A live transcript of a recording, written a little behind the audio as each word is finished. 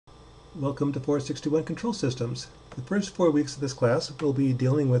Welcome to 461 Control Systems. The first 4 weeks of this class we'll be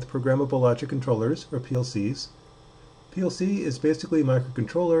dealing with programmable logic controllers, or PLCs. PLC is basically a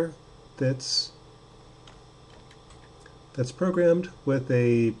microcontroller that's programmed with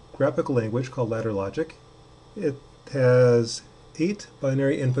a graphical language called ladder logic. It has 8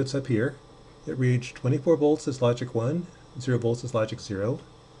 binary inputs up here. It reads 24 volts as logic 1, 0 volts as logic 0.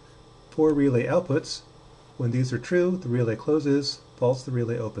 4 relay outputs. When these are true, the relay closes. False, the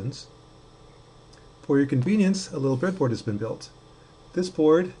relay opens. For your convenience, a little breadboard has been built. This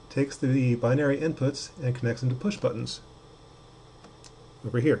board takes the binary inputs and connects them to push buttons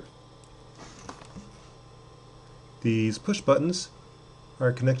over here. These push buttons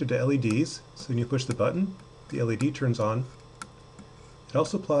are connected to LEDs, so when you push the button, the LED turns on. It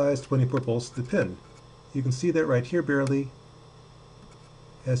also applies 24 volts to the pin. You can see that right here barely.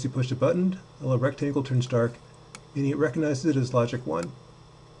 As you push the button, a little rectangle turns dark, meaning it recognizes it as logic 1.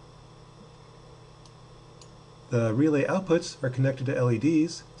 The relay outputs are connected to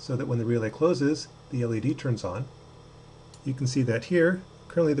LEDs so that when the relay closes, the LED turns on. You can see that here.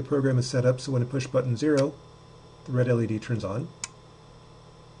 Currently the program is set up so when I push button 0, the red LED turns on.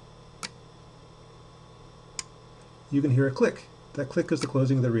 You can hear a click. That click is the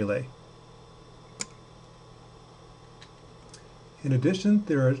closing of the relay. In addition,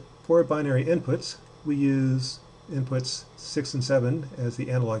 there are 4 binary inputs. We use inputs 6 and 7 as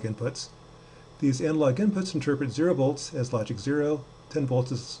the analog inputs. These analog inputs interpret 0 volts as logic 0, 10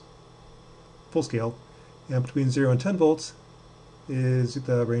 volts is full scale, and between 0 and 10 volts is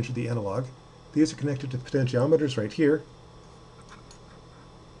the range of the analog. These are connected to potentiometers right here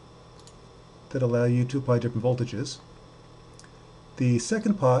that allow you to apply different voltages. The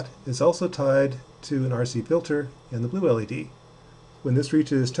second pot is also tied to an RC filter and the blue LED. When this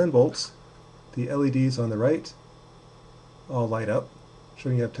reaches 10 volts, the LEDs on the right all light up,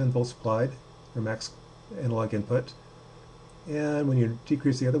 showing you have 10 volts applied, or max analog input. And when you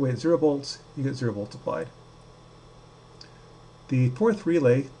decrease the other way at 0 volts, you get 0 volts applied. The fourth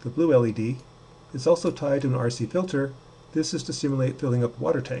relay, the blue LED, is also tied to an RC filter. This is to simulate filling up a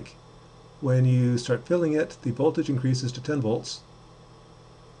water tank. When you start filling it, the voltage increases to 10 volts.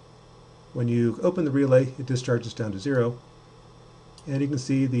 When you open the relay, it discharges down to 0. And you can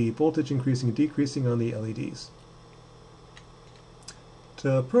see the voltage increasing and decreasing on the LEDs.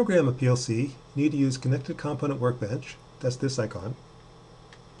 To program a PLC, you need to use Connected Component Workbench. That's this icon.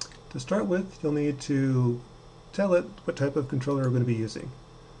 To start with, you'll need to tell it what type of controller we're going to be using.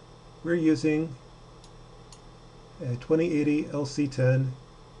 We're using a 2080 LC10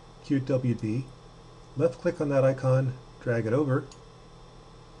 QWB. Left click on that icon, drag it over,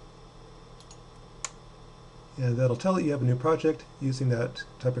 and that'll tell it you have a new project using that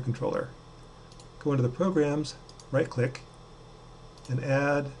type of controller. Go into the Programs, right click, and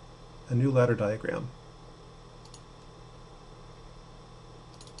add a new ladder diagram.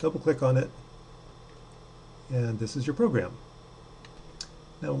 Double click on it, and this is your program.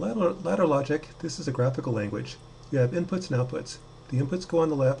 Now ladder logic, this is a graphical language. You have inputs and outputs. The inputs go on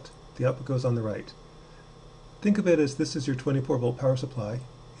the left, the output goes on the right. Think of it as this is your 24 volt power supply.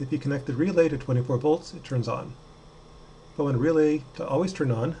 If you connect the relay to 24 volts, it turns on. But when a relay to always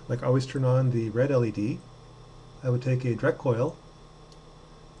turn on, like always turn on the red LED, I would take a direct coil,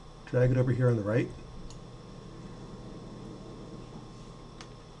 drag it over here on the right.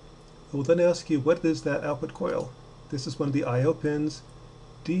 It will then ask you, what is that output coil? This is one of the I/O pins.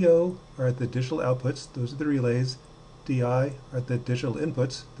 DO are the digital outputs, those are the relays. DI are the digital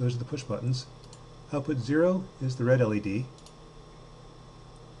inputs, those are the push buttons. Output 0 is the red LED.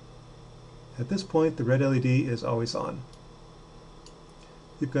 At this point, the red LED is always on.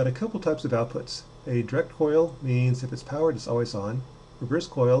 You've got a couple types of outputs. A direct coil means if it's powered, it's always on. Reverse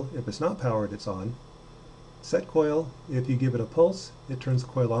coil, if it's not powered, it's on. Set coil, if you give it a pulse, it turns the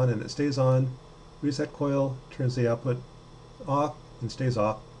coil on and it stays on. Reset coil turns the output off and stays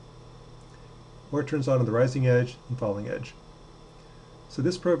off. Or it turns on the rising edge and falling edge. So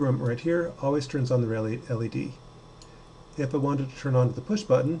this program right here always turns on the LED. If I wanted to turn on the push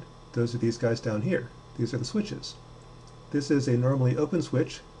button, those are these guys down here. These are the switches. This is a normally open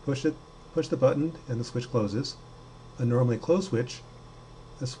switch. Push the button and the switch closes. A normally closed switch.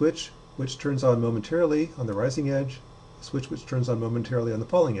 A switch which turns on momentarily on the rising edge. A switch which turns on momentarily on the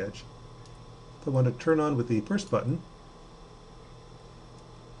falling edge. If I want to turn on with the first button,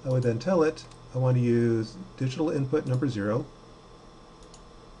 I would then tell it I want to use digital input number 0.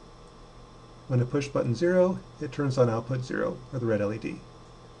 When I push button 0, it turns on output 0, or the red LED.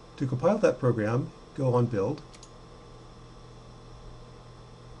 To compile that program, go on Build.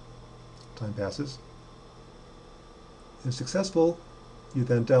 Time passes. If successful, you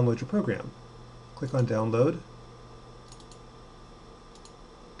then download your program. Click on Download.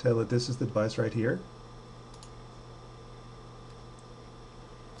 Tell it this is the device right here.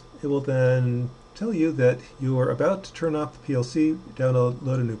 It will then tell you that you are about to turn off the PLC, download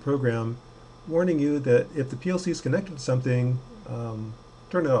a new program, warning you that if the PLC is connected to something,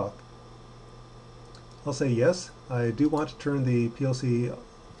 turn it off. I'll say yes, I do want to turn the PLC,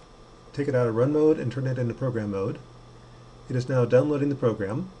 take it out of run mode and turn it into program mode. It is now downloading the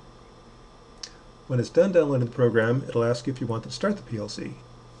program. When it's done downloading the program, it'll ask you if you want to start the PLC.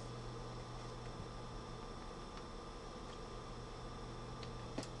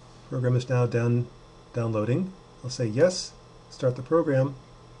 Program is now done downloading. I'll say yes, start the program,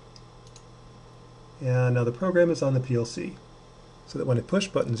 and now the program is on the PLC, so that when I push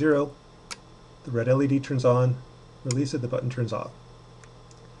button 0, the red LED turns on, release it, the button turns off.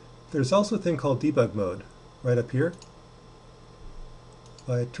 There's also a thing called Debug Mode, right up here. If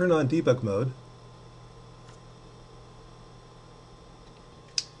I turn on Debug Mode,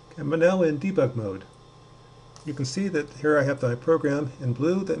 I'm now in Debug Mode. You can see that here I have my program in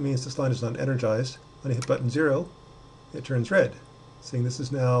blue. That means this line is not energized. When I hit button 0, it turns red, saying this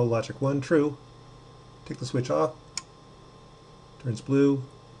is now logic 1 true. Take the switch off, turns blue,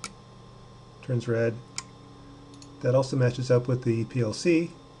 turns red. That also matches up with the PLC.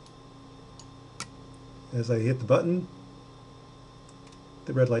 As I hit the button,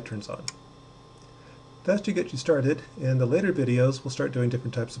 the red light turns on. That's to get you started. In the later videos, we'll start doing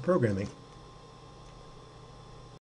different types of programming.